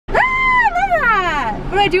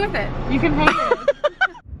I do with it? You can hang it.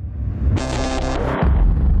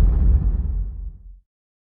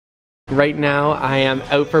 Right now, I am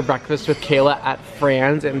out for breakfast with Kayla at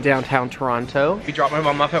Fran's in downtown Toronto. We dropped my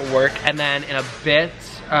mom off at work, and then in a bit,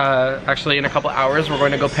 actually in a couple hours, we're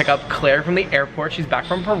going to go pick up Claire from the airport. She's back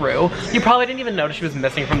from Peru. You probably didn't even notice she was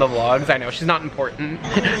missing from the vlogs. I know, she's not important.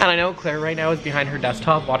 And I know Claire right now is behind her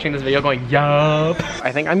desktop watching this video going, yup.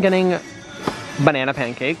 I think I'm getting banana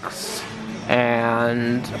pancakes,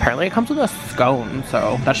 and apparently it comes with a scone,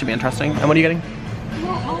 so that should be interesting. And what are you getting?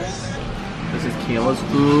 This is Kayla's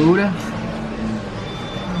food.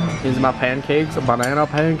 These are my pancakes, banana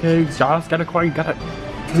pancakes. Just get it quick, you got it.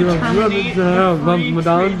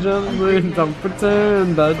 Don't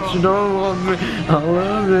pretend that you don't want me. I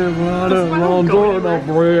love it.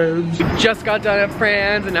 We just got done at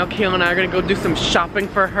Fran's, and now Kayla and I are gonna go do some shopping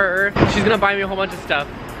for her. She's gonna buy me a whole bunch of stuff.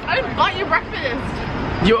 I bought you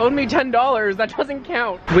breakfast. You owed me $10, that doesn't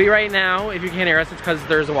count. We right now, if you can't hear us, it's because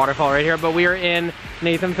there's a waterfall right here, but we are in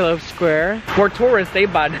Nathan Phillips Square. We're tourists, eh,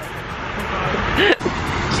 bud?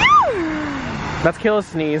 That's Kayla's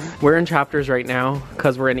sneeze. We're in Chapters right now,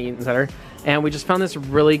 because we're in Eaton Center, and we just found this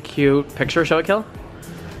really cute picture. Show it, Kayla.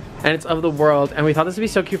 And it's of the world, and we thought this would be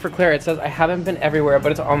so cute for Claire. It says, I haven't been everywhere,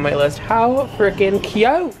 but it's on my list. How freaking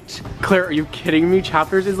cute. Claire, are you kidding me?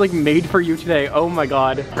 Chapters is like made for you today. Oh my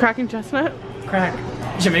God. Cracking chestnut? Crack.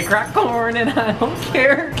 Jimmy crack corn, and I don't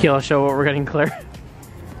care. Kayla, show what we're getting Claire.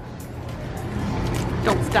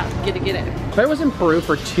 Don't stop, get it. Claire was in Peru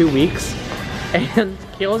for 2 weeks, and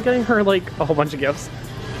Kayla's getting her like a whole bunch of gifts.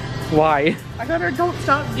 Why? I got her don't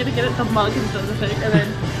stop, get it, the mug and the thing, and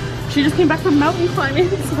then she just came back from mountain climbing,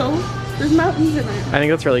 so there's mountains in it. I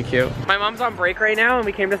think that's really cute. My mom's on break right now, and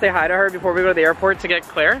we came to say hi to her before we go to the airport to get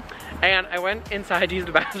Claire. And I went inside to use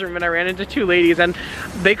the bathroom, and I ran into 2 ladies, and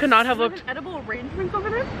they could not have looked. Edible arrangements over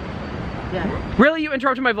there? Yeah. Really? You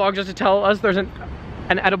interrupted my vlog just to tell us there's an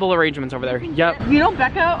edible arrangements over there? Yep. You know,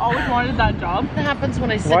 Becca always wanted that job. What happens when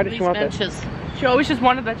I sit in these benches? She always just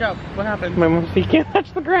wanted that job. What happened? My mom's feet can't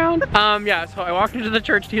touch the ground. Yeah, so I walked into the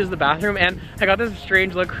church to use the bathroom, and I got this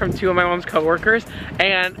strange look from 2 of my mom's coworkers,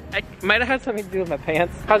 and I might have had something to do with my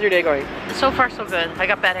pants. How's your day going? So far so good. I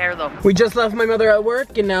got bad hair though. We just left my mother at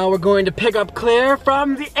work, and now we're going to pick up Claire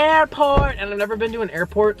from the airport. And I've never been to an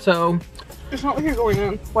airport, so it's not like you're going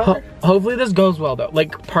in. Hopefully this goes well though.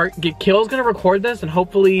 Like, Kayla's gonna record this, and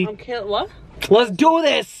hopefully. Kayla? Let's do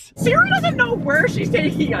this! Siri doesn't know where she's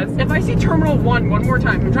taking us. If I see Terminal 1 one more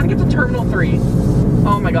time, I'm trying to get to Terminal 3.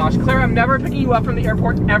 Oh my gosh, Claire, I'm never picking you up from the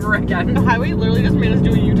airport ever again. The highway literally just made us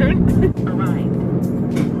do a U-turn. Alright.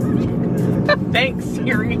 Thanks,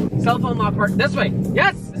 Siri. Cell phone lock park. This way.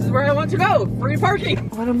 Yes, this is where I want to go. Free parking.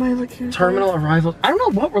 What am I looking for? Terminal arrival. I don't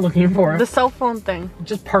know what we're looking for. The cell phone thing.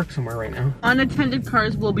 Just park somewhere right now. Unattended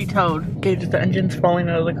cars will be towed. Gage, the engine's falling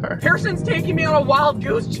out of the car. Harrison's taking me on a wild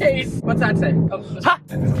goose chase. What's that say? Oh, ha!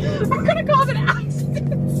 I'm gonna cause an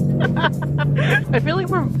accident. I feel like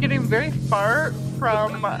we're getting very far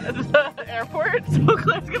from the airport, so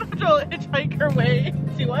Claire's gonna have to hitchhike her way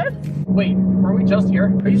to us. Wait, were we just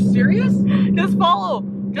here? Are you serious? Just follow.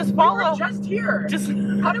 Just follow. We were just here.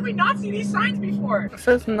 How did we not see these signs before? It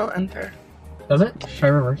says no enter. Does it? Should I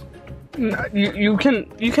reverse? No, you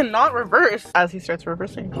cannot reverse as he starts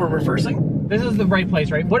reversing. We're reversing? This is the right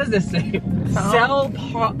place, right? What does this say? Cell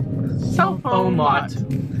phone lot.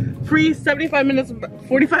 Free 75 minutes,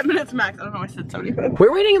 45 minutes max. I don't know why I said 75.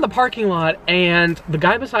 We're waiting in the parking lot, and the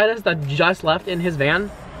guy beside us that just left in his van,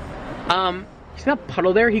 he's got a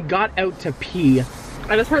puddle there. He got out to pee.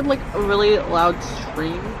 I just heard like a really loud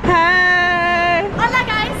scream. Hey! Hola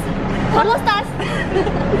guys! ¿Cómo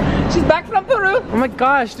estás? She's back from Peru. Oh my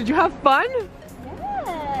gosh, did you have fun?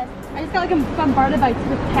 Yes. I just got like bombarded by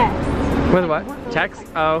texts. With what? Text?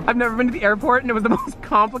 Oh. I've never been to the airport, and it was the most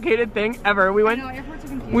complicated thing ever. We went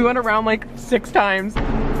around like 6 times. Ah,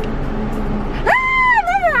 I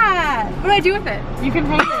love that! What do I do with it? You can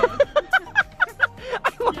hang it.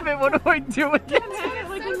 I love it. What do I do with it?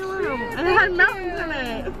 Like in your room. And it had mountains in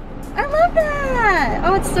it. I love that!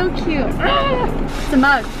 Oh, it's so cute. It's a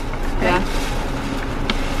mug. Yeah.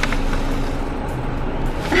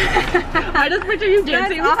 I just picture you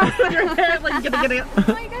dancing with your hair, like get it.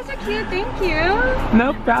 Oh, you guys are cute, thank you.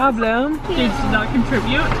 No problem. Gage did not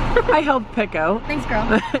contribute. I helped pick out. Thanks,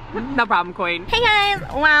 girl. No problem, Queen. Hey guys!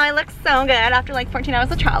 Wow, I look so good after like 14 hours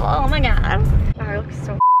of travel. Oh my god. Wow, I look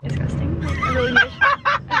so disgusting.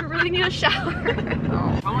 I really need a shower.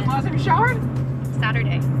 Oh. When was the last time you showered?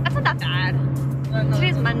 Saturday. That's not that bad.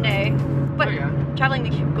 Today's Monday. But traveling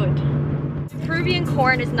makes you good. Peruvian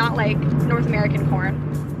corn is not like North American corn.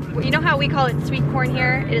 you know how we call it sweet corn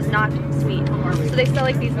here? It is not sweet. So they sell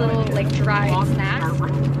like these little like dried snacks.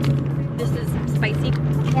 This is spicy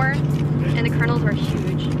corn, and the kernels are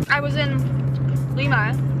huge. I was in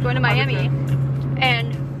Lima, going to Miami,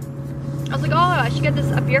 and I was like, oh, I should get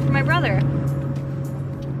a beer for my brother.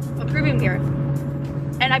 A Peruvian beer.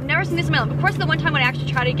 And I've never seen this in my life. Of course, the one time when I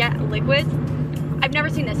actually tried to get liquids, I've never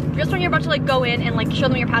seen this. Just when you're about to like go in and like show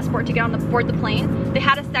them your passport to get on board the plane, they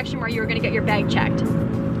had a section where you were gonna get your bag checked.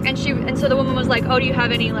 And so the woman was like, oh, do you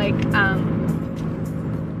have any like,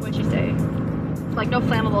 what'd she say? Like no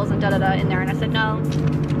flammables and da-da-da in there. And I said, no.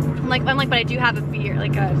 I'm like, but I do have a beer,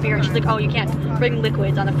 like a beer. And she's like, oh, you can't bring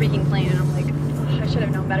liquids on a freaking plane. And I'm like, I should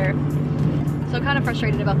have known better. So kind of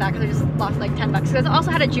frustrated about that because I just lost like 10 bucks. Because I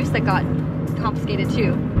also had a juice that got confiscated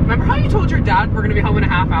too. Remember how you told your dad we're gonna be home in a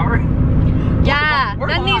half hour? Yeah, we're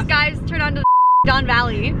then lost. These guys turned on to Don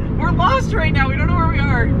Valley. We're lost right now, we don't know where we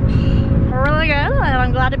are. We're really good,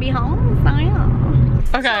 I'm glad to be home, so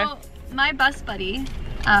yeah. Okay. So, my bus buddy,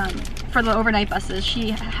 for the overnight buses,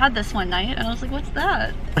 she had this one night, and I was like, what's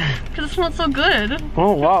that? Because it smelled so good.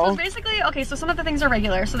 Oh, wow. So it's basically, okay, so some of the things are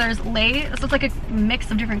regular. So there's Lay's, so it's like a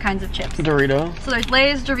mix of different kinds of chips. Dorito. So there's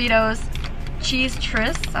Lay's, Doritos, cheese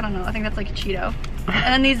tris, I don't know, I think that's like a Cheeto.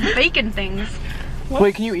 And then these bacon things.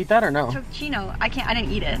 Wait, can you eat that or no? Tocino. I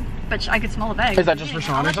didn't eat it, but I could smell the bag. Is that just for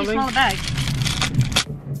Sean or something? I'll let you smell the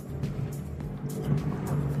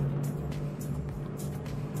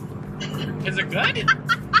bag. Is it good?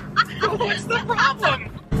 What's the problem?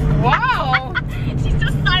 Wow. She's so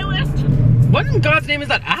silent. What in God's name is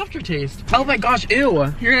that aftertaste? Oh my gosh,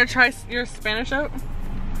 ew. You're gonna try your Spanish out?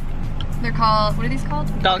 They're called, what are these called?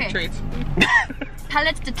 Dog treats.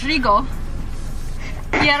 Pellets de trigo.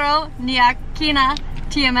 Hierro niaquina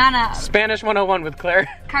tiamana. Spanish 101 with Claire.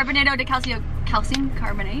 Carbonato de calcium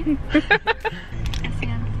carbonate. This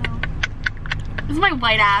is my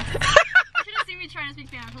white ass. You should have seen me trying to speak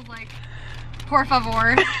Spanish. I was like, por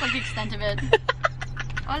favor. That's like the extent of it.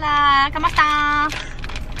 Hola, ¿cómo está?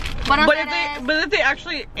 But if they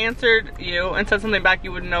actually answered you and said something back,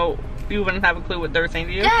 you would know, you wouldn't have a clue what they were saying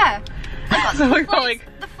to you? Yeah. So we're like,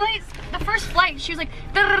 the first flight, she was like,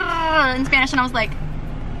 in Spanish, and I was like,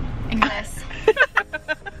 English.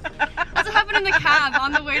 That's what happened in the cab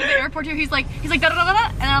on the way to the airport too. He's like,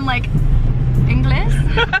 and I'm like, English?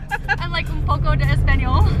 And like, un poco de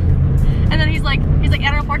español. And then he's like,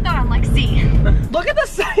 aeropuerto, and I'm like, sí. Look at the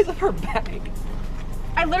size of her bag.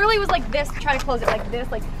 I literally was like this, trying to close it like this,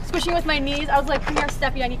 like squishing with my knees. I was like, come here,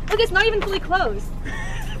 Steffi, I need, look, it's not even fully closed.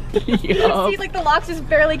 See, like the lock's just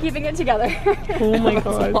barely keeping it together. oh my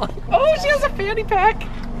god. Oh, she has a fanny pack.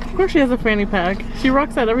 Of course she has a fanny pack. She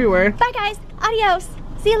rocks that everywhere. Bye guys, adios.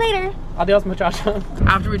 See you later. Adios, muchacha.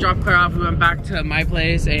 After we dropped Claire off, we went back to my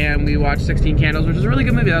place and we watched 16 Candles, which is a really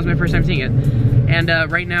good movie. That was my first time seeing it. And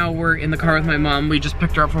right now we're in the car with my mom. We just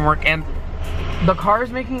picked her up from work and the car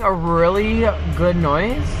is making a really good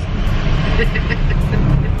noise.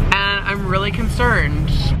 And I'm really concerned.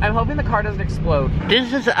 I'm hoping the car doesn't explode.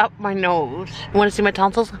 This is up my nose. Want to see my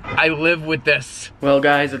tonsils? I live with this. Well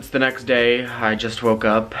guys, it's the next day. I just woke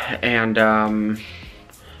up and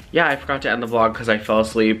yeah, I forgot to end the vlog because I fell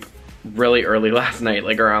asleep really early last night,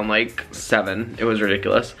 like around like 7. It was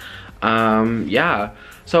ridiculous. Yeah.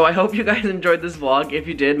 So I hope you guys enjoyed this vlog. If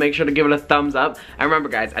you did, make sure to give it a thumbs up. And remember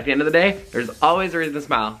guys, at the end of the day, there's always a reason to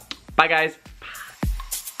smile. Bye guys.